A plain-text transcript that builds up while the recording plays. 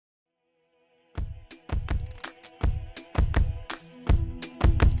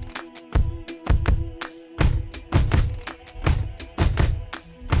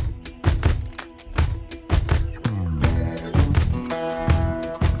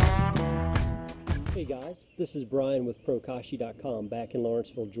Hey guys, this is Brian with Bokashi.com back in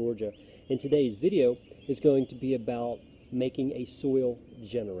Lawrenceville, Georgia, and today's video is going to be about making a soil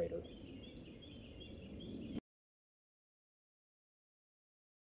generator.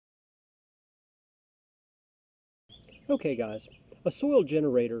 Okay guys, a soil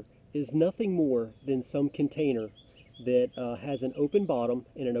generator is nothing more than some container that has an open bottom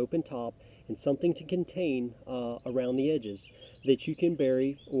and an open top and something to contain around the edges that you can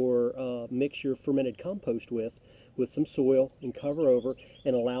bury or mix your fermented compost with some soil and cover over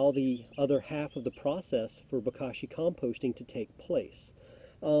and allow the other half of the process for Bokashi composting to take place.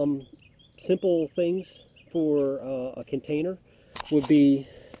 Simple things for a container would be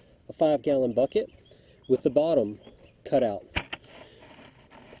a 5-gallon bucket with the bottom cut out.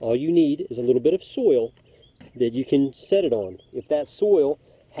 All you need is a little bit of soil that you can set it on. If that soil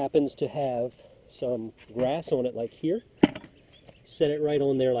happens to have some grass on it like here, set it right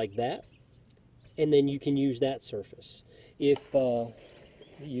on there like that, and then you can use that surface. If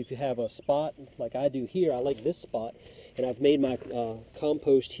you have a spot like I do here, I like this spot, and I've made my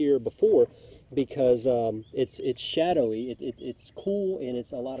compost here before because it's shadowy, it's cool, and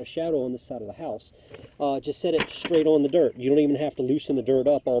it's a lot of shadow on this side of the house. Just set it straight on the dirt. You don't even have to loosen the dirt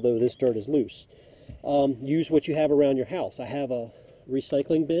up, although this dirt is loose. Use what you have around your house. I have a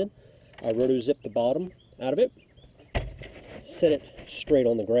recycling bin. I roto-zip the bottom out of it. Set it straight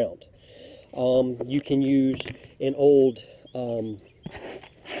on the ground. You can use an old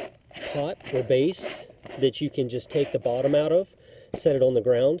pot or base that you can just take the bottom out of, set it on the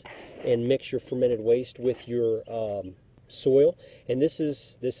ground, and mix your fermented waste with your soil. And this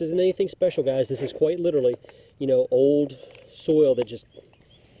isn't anything special, guys. This is quite literally, you know, old soil that just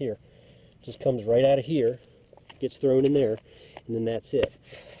comes right out of here, gets thrown in there, and then that's it.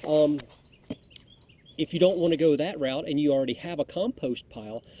 If you don't want to go that route and you already have a compost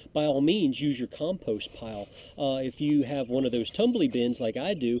pile, by all means use your compost pile. If you have one of those tumbly bins like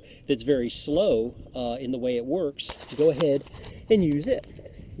I do that's very slow in the way it works, go ahead and use it.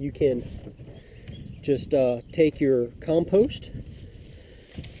 You can just take your compost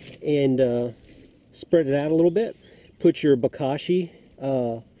and spread it out a little bit. Put your Bokashi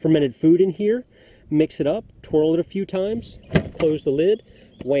fermented food in here, mix it up, twirl it a few times, close the lid,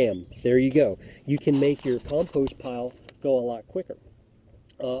 wham, there you go. You can make your compost pile go a lot quicker.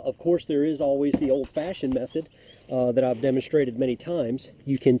 Of course, there is always the old-fashioned method that I've demonstrated many times.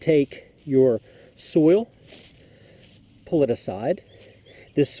 You can take your soil, pull it aside.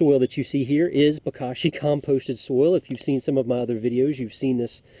 This soil that you see here is Bokashi composted soil. If you've seen some of my other videos, you've seen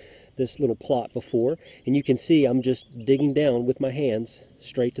this little plot before, and you can see I'm just digging down with my hands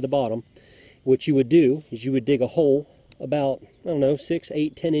straight to the bottom. What you would do is you would dig a hole about, I don't know, 6,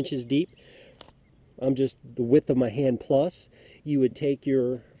 8, 10 inches deep. I'm just the width of my hand plus. You would take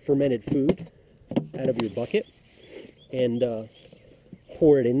your fermented food out of your bucket and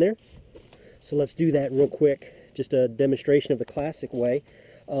pour it in there. So let's do that real quick. Just a demonstration of the classic way.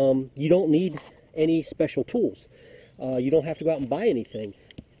 You don't need any special tools. You don't have to go out and buy anything.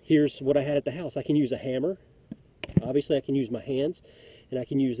 Here's what I had at the house. I can use a hammer. Obviously I can use my hands, and I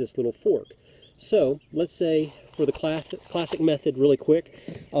can use this little fork. So let's say for the classic method really quick,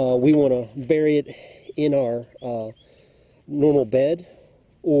 we want to bury it in our normal bed,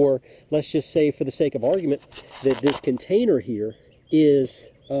 or let's just say for the sake of argument that this container here is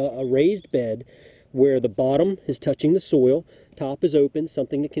a raised bed where the bottom is touching the soil, top is open,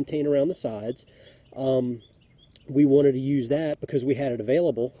 something to contain around the sides. We wanted to use that because we had it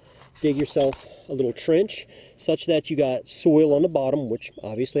available. Dig yourself a little trench such that you got soil on the bottom, which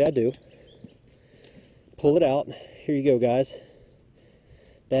obviously I do. Pull it out. Here you go, guys.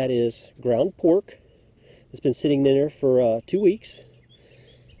 That is ground pork. It's been sitting in there for 2 weeks.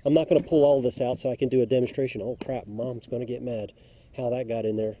 I'm not going to pull all of this out so I can do a demonstration. Oh crap, Mom's going to get mad how that got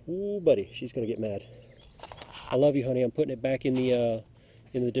in there. Ooh, buddy, she's going to get mad. I love you, honey. I'm putting it back in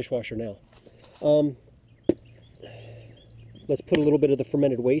the dishwasher now. Let's put a little bit of the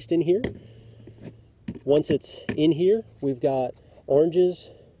fermented waste in here. Once it's in here, we've got oranges,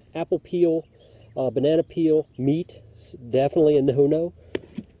 apple peel, banana peel, meat, definitely a no-no.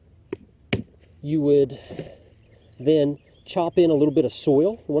 You would then chop in a little bit of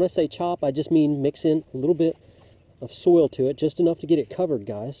soil. When I say chop, I just mean mix in a little bit of soil to it, just enough to get it covered,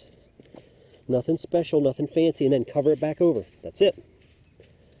 guys. Nothing special, nothing fancy, and then cover it back over. That's it.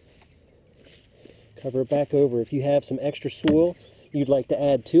 Cover it back over. If you have some extra soil you'd like to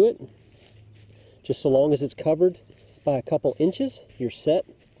add to it, just so long as it's covered by a couple inches, you're set.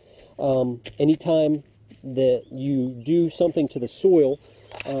 Anytime that you do something to the soil,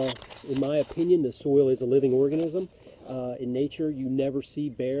 in my opinion, the soil is a living organism. in nature, you never see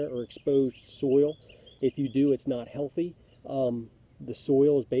bare or exposed soil. If you do, it's not healthy. The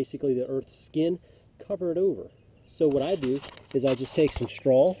soil is basically the earth's skin. Cover it over. So what I do is I just take some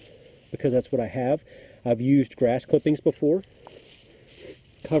straw, because that's what I have. I've used grass clippings before.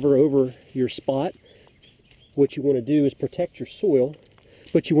 Cover over your spot. What you want to do is protect your soil,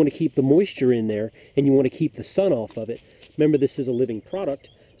 but you want to keep the moisture in there, and you want to keep the sun off of it. Remember, this is a living product,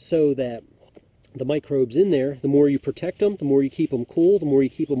 so that the microbes in there, the more you protect them, the more you keep them cool, the more you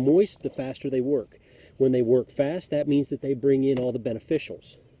keep them moist, the faster they work. When they work fast, that means that they bring in all the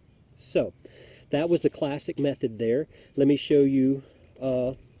beneficials. So, that was the classic method there. Let me show you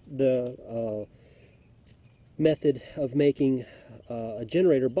the method of making a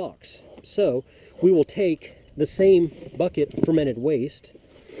generator box. So, we will take the same bucket fermented waste.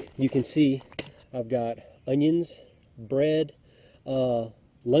 You can see I've got onions, bread,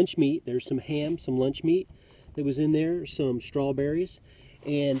 lunch meat. There's some ham, some lunch meat that was in there, some strawberries.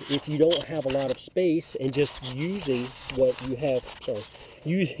 And if you don't have a lot of space and just using what you have,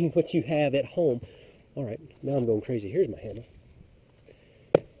 using what you have at home. All right, now I'm going crazy. Here's my hammer.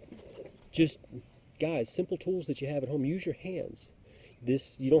 Just, guys, simple tools that you have at home. Use your hands.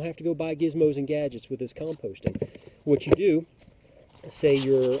 You don't have to go buy gizmos and gadgets with this composting. What you do, say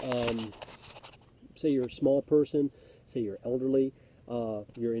you're a small person, say you're elderly,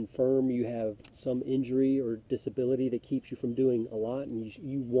 you're infirm, you have some injury or disability that keeps you from doing a lot, and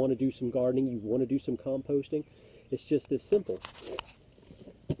you want to do some gardening, you want to do some composting. It's just this simple.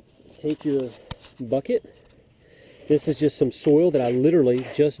 Take your bucket. This is just some soil that I literally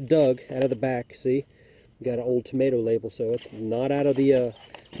just dug out of the back. See, got an old tomato label, so it's not out of the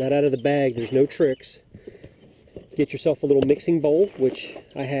bag. There's no tricks. Get yourself a little mixing bowl, which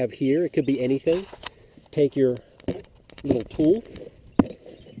I have here. It could be anything. Take your little tool,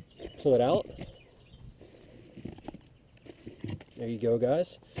 pull it out. There you go,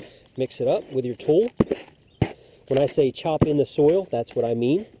 guys. Mix it up with your tool. When I say chop in the soil, that's what I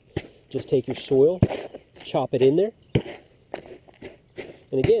mean. Just take your soil, chop it in there.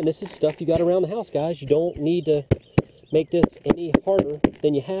 And again, this is stuff you got around the house, guys. You don't need to make this any harder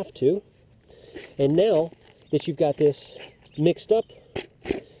than you have to. And now that you've got this mixed up,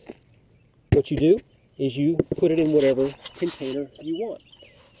 what you do is you put it in whatever container you want.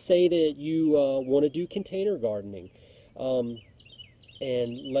 Say that you want to do container gardening.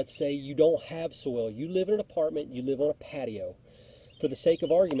 And let's say you don't have soil. You live in an apartment, you live on a patio. For the sake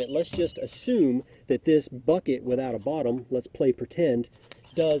of argument, let's just assume that this bucket without a bottom, let's play pretend,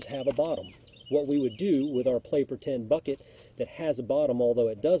 does have a bottom. What we would do with our play pretend bucket that has a bottom, although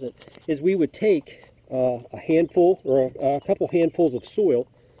it doesn't, is we would take a handful or a couple handfuls of soil,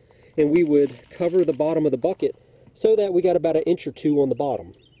 and we would cover the bottom of the bucket so that we got about an inch or two on the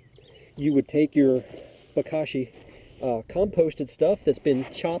bottom. You would take your Bokashi composted stuff that's been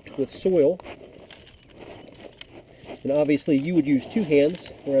chopped with soil, and obviously you would use two hands,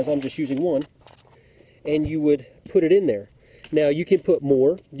 whereas I'm just using one, and you would put it in there. Now you can put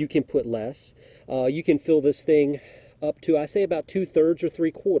more, you can put less. You can fill this thing up to, I say, about 2/3 or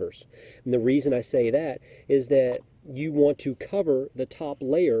 3/4. And the reason I say that is that you want to cover the top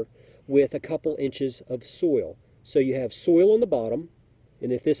layer with a couple inches of soil. So you have soil on the bottom,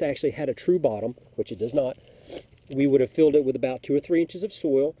 and if this actually had a true bottom, which it does not, we would have filled it with about 2 or 3 inches of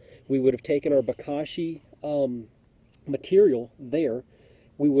soil. We would have taken our Bokashi material there.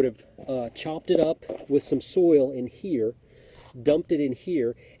 We would have chopped it up with some soil in here, dumped it in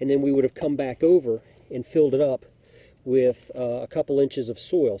here, and then we would have come back over and filled it up with a couple inches of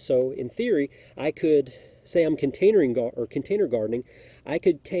soil. So in theory, I could say I'm container gardening. I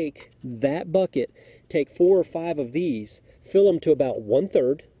could take that bucket, take 4 or 5 of these, fill them to about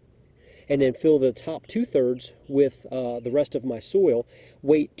 1/3, and then fill the top 2/3 with the rest of my soil,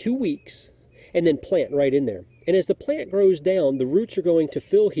 wait 2 weeks, and then plant right in there. And as the plant grows down, the roots are going to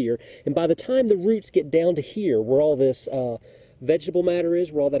fill here, and by the time the roots get down to here, where all this vegetable matter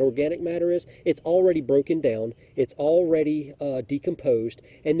is, where all that organic matter is, it's already broken down, it's already decomposed,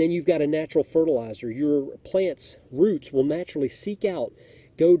 and then you've got a natural fertilizer. Your plant's roots will naturally seek out,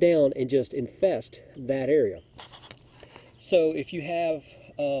 go down, and just infest that area. So if you have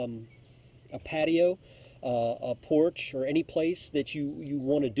a patio, a porch, or any place that you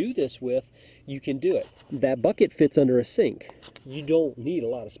want to do this with, you can do it. That bucket fits under a sink. You don't need a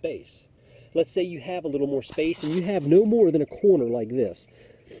lot of space. Let's say you have a little more space and you have no more than a corner like this.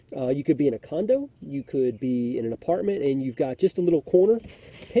 You could be in a condo, you could be in an apartment, and you've got just a little corner.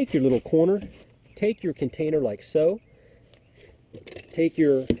 Take your little corner, take your container like so, take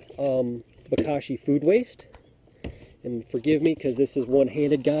your Bokashi food waste, and forgive me because this is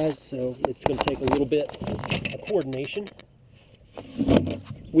one-handed, guys, so it's going to take a little bit of coordination.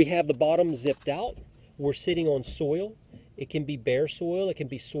 We have the bottom zipped out. We're sitting on soil. It can be bare soil, it can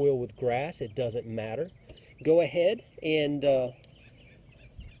be soil with grass, it doesn't matter. Go ahead and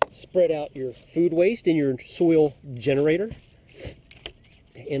spread out your food waste in your soil generator.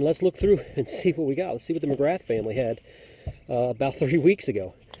 And let's look through and see what we got. Let's see what the McGrath family had about 3 weeks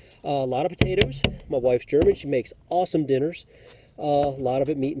ago. A lot of potatoes. My wife's German. She makes awesome dinners. A lot of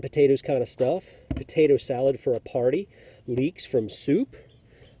it meat and potatoes kind of stuff. Potato salad for a party. Leeks from soup.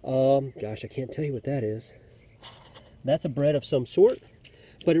 Gosh, I can't tell you what that is. That's a bread of some sort,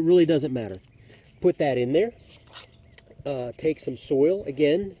 but it really doesn't matter. Put that in there. Take some soil.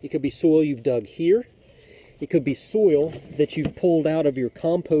 Again, it could be soil you've dug here. It could be soil that you've pulled out of your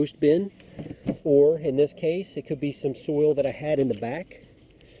compost bin, or in this case, it could be some soil that I had in the back.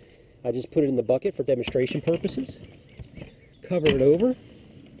 I just put it in the bucket for demonstration purposes. Cover it over.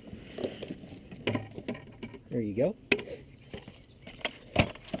 There you go.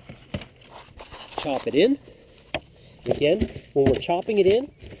 Chop it in. Again, when we're chopping it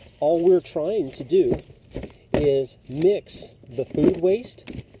in, all we're trying to do is mix the food waste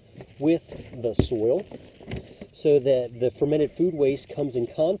with the soil so that the fermented food waste comes in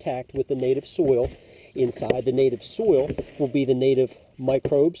contact with the native soil. Inside the native soil will be the native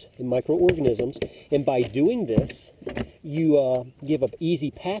microbes and microorganisms, and by doing this, you give an easy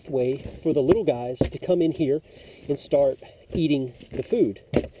pathway for the little guys to come in here and start eating the food.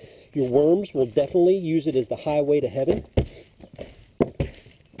 Your worms will definitely use it as the highway to heaven.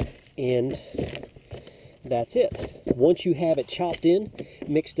 And that's it. Once you have it chopped in,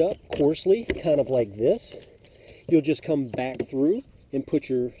 mixed up coarsely, kind of like this, you'll just come back through and put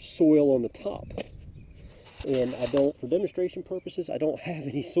your soil on the top. And I don't, for demonstration purposes, I don't have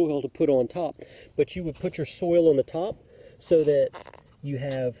any soil to put on top, but you would put your soil on the top so that you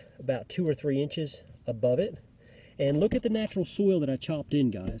have about 2 or 3 inches above it. And look at the natural soil that I chopped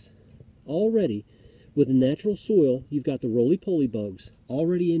in, guys. Already, with the natural soil, you've got the roly-poly bugs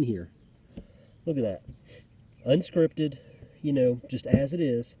already in here. Look at that. Unscripted, you know, just as it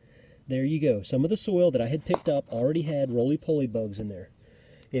is. There you go. Some of the soil that I had picked up already had roly-poly bugs in there.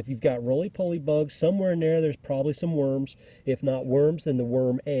 If you've got roly-poly bugs somewhere in there, there's probably some worms. If not worms, then the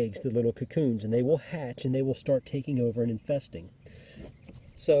worm eggs, the little cocoons, and they will hatch and they will start taking over and infesting.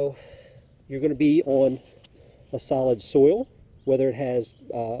 So, you're going to be on a solid soil, whether it has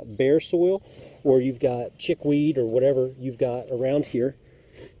bare soil or you've got chickweed or whatever you've got around here.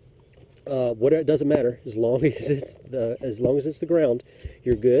 It doesn't matter, as long as it's the ground,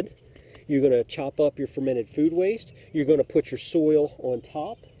 you're good. You're going to chop up your fermented food waste. You're going to put your soil on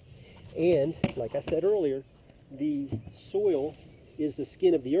top, and like I said earlier, the soil is the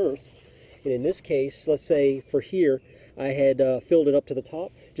skin of the earth. And in this case, let's say for here, I had filled it up to the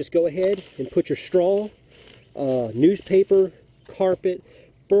top. Just go ahead and put your straw, newspaper, carpet,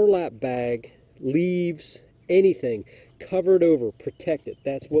 burlap bag, leaves, anything. Cover it over, protect it.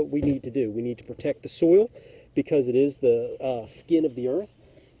 That's what we need to do. We need to protect the soil because it is the skin of the earth.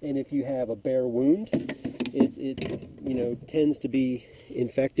 And if you have a bare wound, it tends to be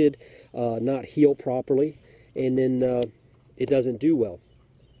infected, not heal properly, and then it doesn't do well.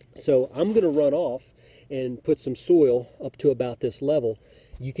 So I'm going to run off and put some soil up to about this level.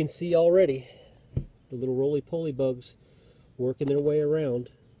 You can see already the little roly-poly bugs working their way around,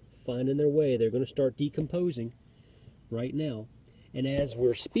 finding their way. They're going to start decomposing right now. And as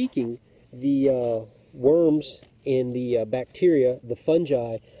we're speaking, the worms and the bacteria, the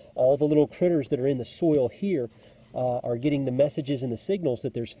fungi, all the little critters that are in the soil here are getting the messages and the signals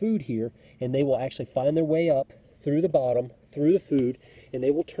that there's food here, and they will actually find their way up through the bottom, through the food, and they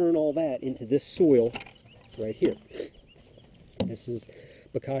will turn all that into this soil right here. This is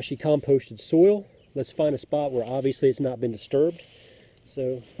Bokashi composted soil. Let's find a spot where obviously it's not been disturbed,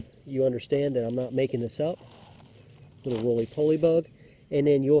 so you understand that I'm not making this up. Little roly-poly bug. And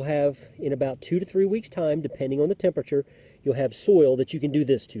then you'll have, in about 2 to 3 weeks time, depending on the temperature, you'll have soil that you can do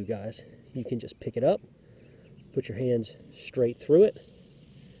this to, guys. You can just pick it up, put your hands straight through it,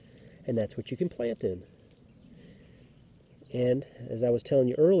 and that's what you can plant in. And as I was telling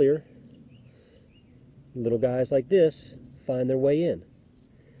you earlier, little guys like this find their way in.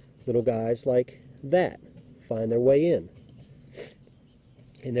 Little guys like that find their way in.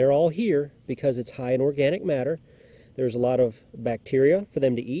 And they're all here because it's high in organic matter. There's a lot of bacteria for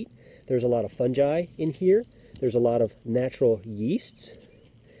them to eat. There's a lot of fungi in here. There's a lot of natural yeasts.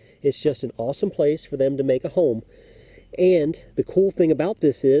 It's just an awesome place for them to make a home. And the cool thing about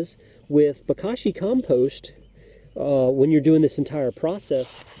this is, with Bokashi compost, when you're doing this entire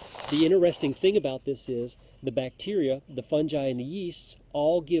process, the interesting thing about this is the bacteria, the fungi, and the yeasts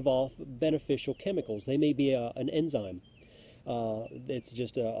all give off beneficial chemicals. They may be an enzyme. It's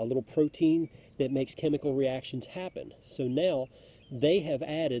just a little protein that makes chemical reactions happen. So now they have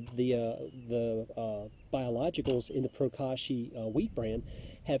added the biologicals in the Bokashi wheat bran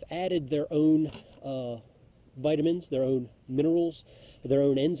have added their own vitamins, their own minerals, their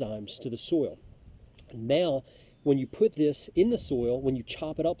own enzymes to the soil. Now, when you put this in the soil, when you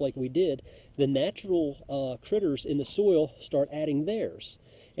chop it up like we did, the natural critters in the soil start adding theirs.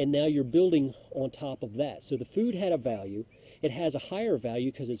 And now you're building on top of that. So the food had a value. It has a higher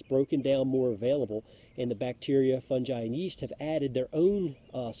value because it's broken down, more available, and the bacteria, fungi, and yeast have added their own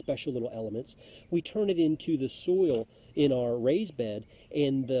special little elements. We turn it into the soil in our raised bed,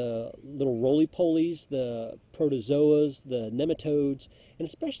 and the little roly-polies, the protozoas, the nematodes, and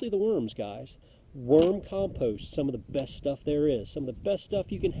especially the worms, guys. Worm compost, some of the best stuff there is, some of the best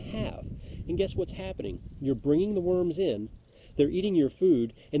stuff you can have. And guess what's happening? You're bringing the worms in, they're eating your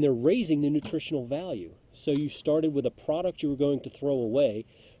food, and they're raising the nutritional value. So you started with a product you were going to throw away,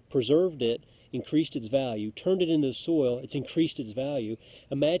 preserved it, increased its value, turned it into the soil, it's increased its value.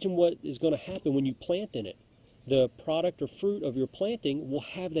 Imagine what is going to happen when you plant in it. The product or fruit of your planting will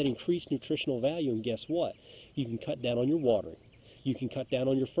have that increased nutritional value, and guess what? You can cut down on your watering. You can cut down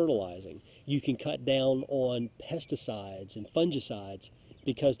on your fertilizing. You can cut down on pesticides and fungicides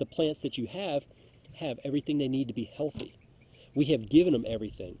because the plants that you have everything they need to be healthy. We have given them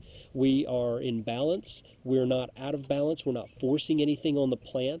everything. We are in balance. We're not out of balance. We're not forcing anything on the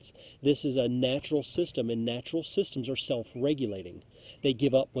plants. This is a natural system, and natural systems are self-regulating. They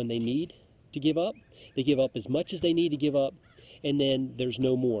give up when they need to give up. They give up as much as they need to give up, and then there's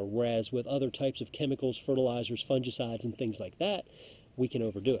no more. Whereas with other types of chemicals, fertilizers, fungicides, and things like that, we can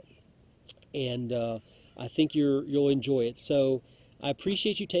overdo it. And I think you'll enjoy it. So I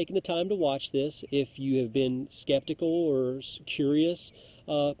appreciate you taking the time to watch this. If you have been skeptical or curious,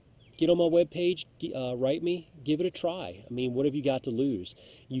 get on my webpage, write me, give it a try. I mean, what have you got to lose?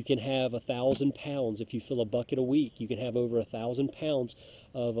 You can have 1,000 pounds. If you fill a bucket a week, you can have over 1,000 pounds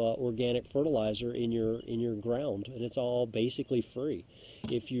of organic fertilizer in your ground, and it's all basically free.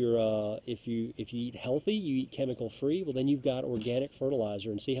 If you eat healthy, you eat chemical free, well then you've got organic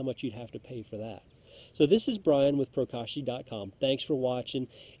fertilizer, and see how much you'd have to pay for that. So this is Brian with Bokashi.com. Thanks for watching,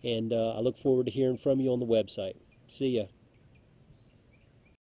 and I look forward to hearing from you on the website. See ya.